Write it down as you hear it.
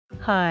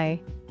Hi.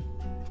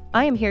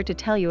 I am here to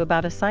tell you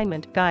about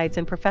assignment guides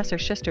in Professor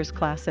Schuster's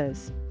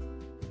classes.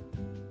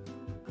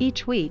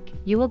 Each week,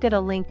 you will get a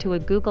link to a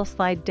Google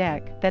slide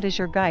deck that is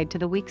your guide to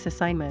the week's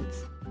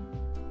assignments.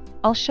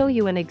 I'll show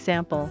you an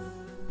example.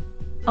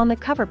 On the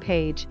cover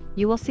page,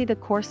 you will see the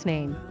course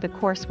name, the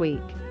course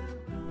week,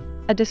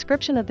 a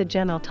description of the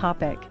general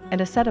topic, and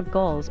a set of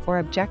goals or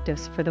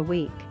objectives for the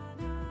week.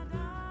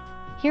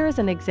 Here is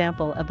an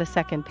example of the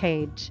second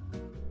page.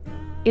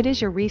 It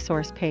is your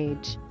resource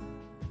page.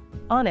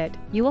 On it,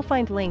 you will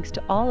find links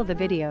to all of the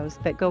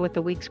videos that go with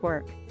the week's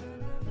work.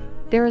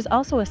 There is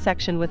also a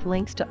section with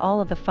links to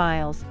all of the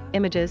files,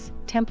 images,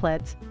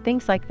 templates,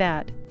 things like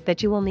that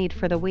you will need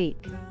for the week.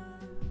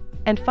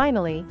 And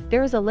finally,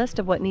 there is a list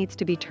of what needs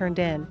to be turned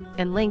in,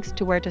 and links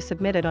to where to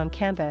submit it on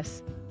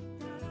Canvas.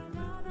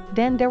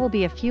 Then there will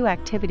be a few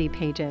activity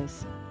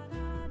pages.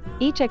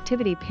 Each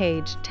activity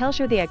page tells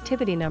you the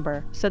activity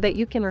number so that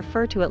you can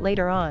refer to it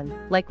later on,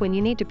 like when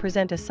you need to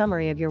present a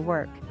summary of your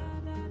work.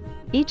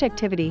 Each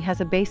activity has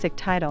a basic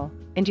title,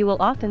 and you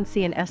will often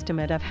see an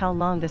estimate of how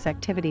long this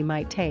activity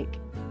might take.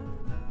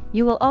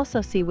 You will also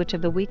see which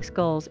of the week's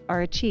goals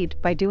are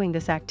achieved by doing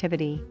this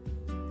activity.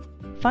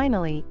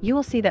 Finally, you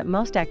will see that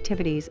most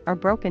activities are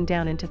broken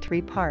down into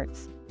 3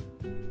 parts.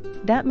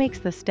 That makes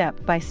the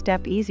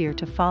step-by-step easier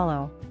to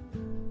follow.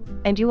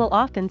 And you will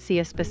often see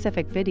a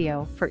specific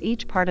video for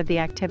each part of the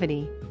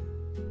activity.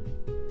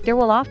 There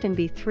will often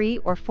be 3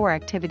 or 4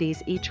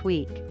 activities each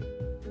week.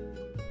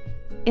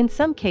 In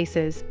some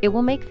cases, it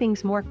will make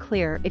things more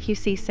clear if you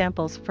see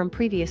samples from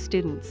previous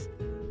students.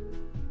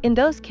 In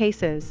those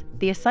cases,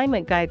 the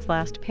assignment guide's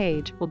last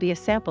page will be a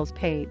samples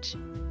page.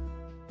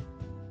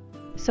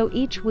 So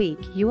each week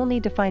you will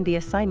need to find the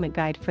assignment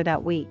guide for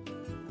that week.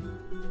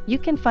 You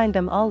can find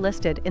them all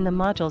listed in the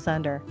modules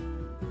under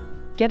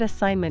Get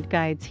Assignment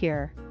Guides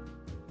here.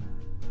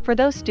 For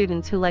those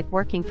students who like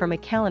working from a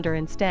calendar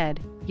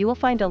instead, you will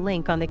find a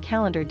link on the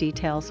calendar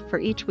details for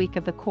each week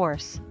of the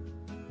course.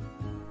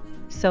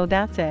 So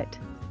that's it.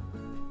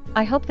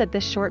 I hope that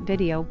this short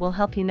video will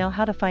help you know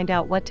how to find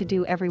out what to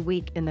do every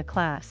week in the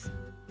class,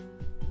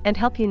 and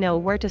help you know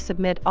where to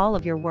submit all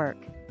of your work.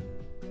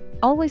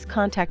 Always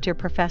contact your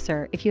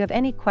professor if you have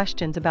any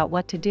questions about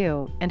what to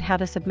do and how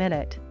to submit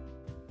it.